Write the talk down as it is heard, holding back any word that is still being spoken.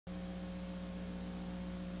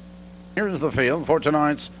Here's the field for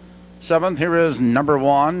tonight's seventh. Here is number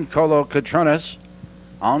one, Colo Catronis,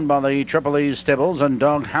 owned by the Triple E Stables and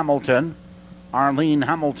Doug Hamilton. Arlene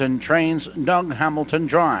Hamilton trains, Doug Hamilton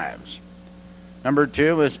drives. Number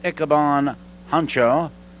two is Ichabod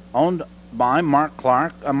Huncho, owned by Mark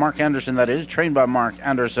Anderson, that is, trained by Mark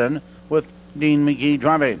Anderson, with Dean McGee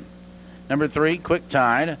driving. Number three, Quick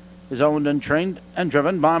Tide, is owned and trained and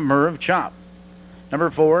driven by Merv Chupp. Number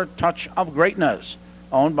four, Touch of Greatness,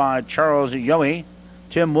 owned by Charles Yohe.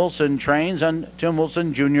 Tim Wilson trains and Tim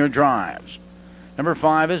Wilson Jr. drives. Number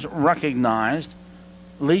five is Recognized,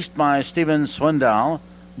 leased by Stephen Swindell.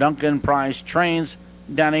 Duncan Price trains,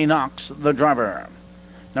 Danny Knox, the driver.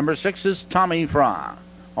 Number six is Tommy Fra,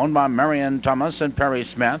 owned by Marion Thomas and Perry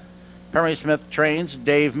Smith. Perry Smith trains,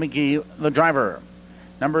 Dave McGee, the driver.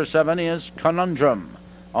 Number seven is Conundrum,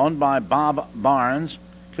 owned by Bob Barnes.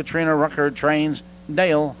 Katrina Rucker trains,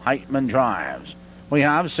 Dale Heitman drives. We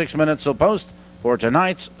have 6 minutes of post for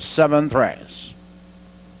tonight's seventh race.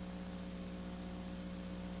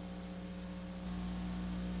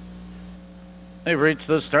 They've reached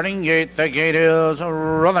the starting gate. The gate is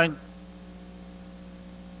rolling.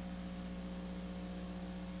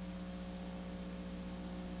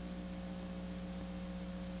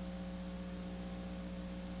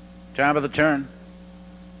 Top of the turn.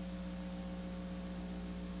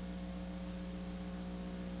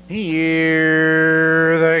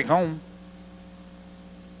 Here they come.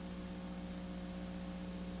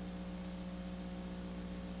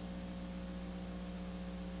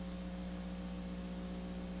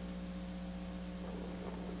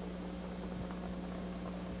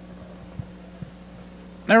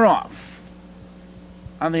 They're off.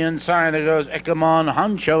 On the inside, there goes Ichabod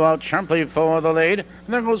Huncho out sharply for the lead. And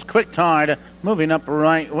there goes Quick Tide, moving up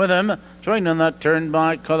right with him. Joined in that turn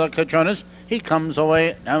by Catronis. He comes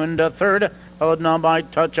away now into third, followed now by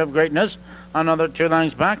Touch of Greatness. Another 2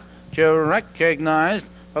 lengths back to Recognized,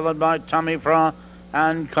 followed by Tommy Fra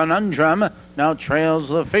and Conundrum. Now trails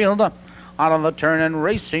the field out of the turn and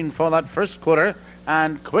racing for that first quarter.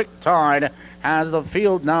 And Quick Tide has the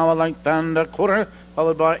field now a length and a quarter,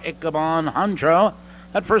 followed by Ichabod Huncho.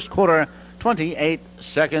 That first quarter, 28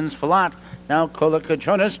 seconds flat. Now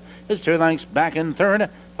Catronis is 2 lengths back in third,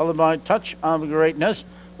 followed by Touch of Greatness.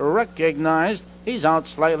 Recognized, he's out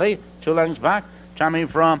slightly, 2 lengths back. Tommy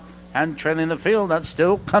Fra and trailing the field, that's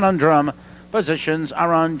still Conundrum. Positions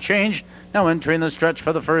are unchanged. Now entering the stretch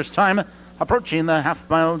for the first time, approaching the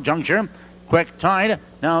half-mile juncture. Quick Tide,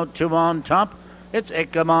 now 2 on top. It's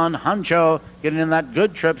Ichabod Huncho getting in that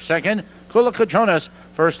good trip second. Catronis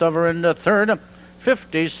first over into third.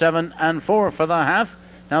 57 and 4 for the half.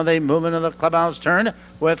 Now they move into the clubhouse turn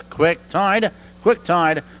with Quick Tide. Quick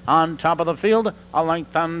Tide on top of the field, a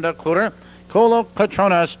length and a quarter.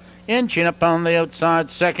 Catronis inching up on the outside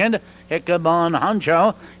second. Ichabod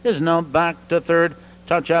Huncho is now back to third.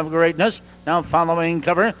 Touch of Greatness now following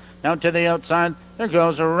cover. Now to the outside, there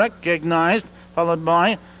goes Recognized, followed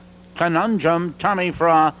by Conundrum. Tommy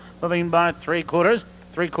Fra moving by 3/4.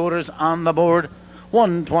 3/4 on the board.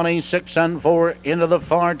 126 and 4 into the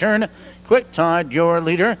far turn. Quick Tide, your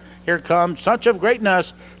leader. Here comes Touch of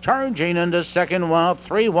Greatness, charging into second while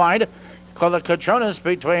 3 wide. Catronis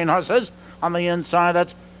between horses. On the inside,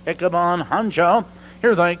 that's Ichabod Huncho.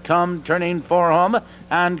 Here they come, turning for home.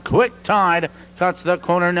 And Quick Tide cuts the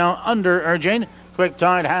corner now under urging. Quick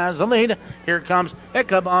Tide has the lead. Here comes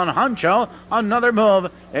Ichabod Huncho. Another move.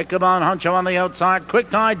 Ichabod Huncho on the outside. Quick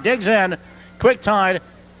Tide digs in. Quick Tide,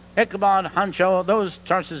 Ichabod Huncho, those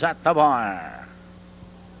horses at the bar.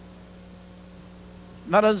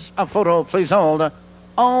 That is a photo. Please hold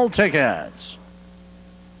all tickets.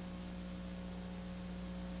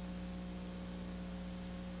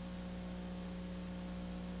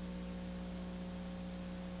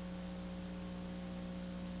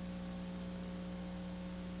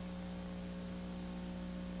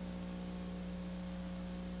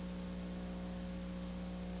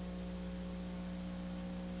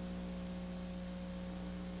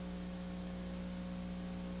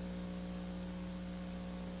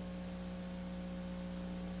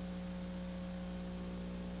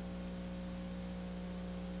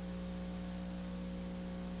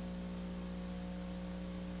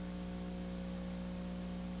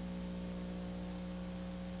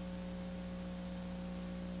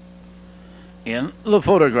 In the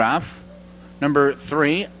photograph, number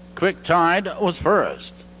 3, Quick Tide, was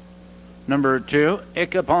first. Number 2,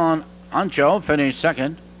 Ichabod Huncho finished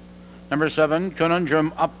second. Number 7,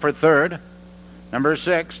 Conundrum up for third. Number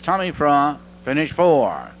 6, Tommy Fra finished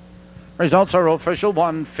 4. Results are official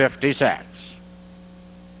 156.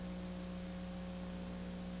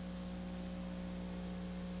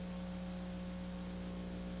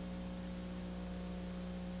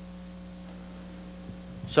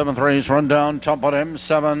 7 threes run down, top on him.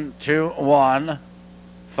 7, 2, 1,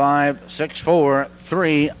 5, 6, 4,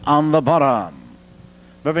 3 on the bottom.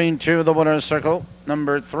 Moving to the winner's circle,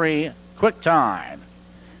 number 3, Quick Tide.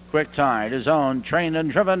 Quick Tide is owned, trained,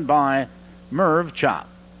 and driven by Merv Chupp.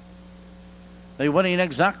 The winning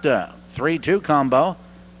exacta 3-2 combo,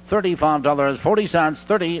 $35.40,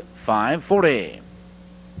 $35.40.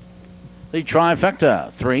 The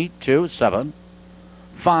trifecta 3-2-7,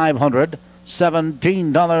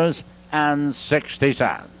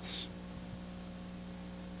 $517.60.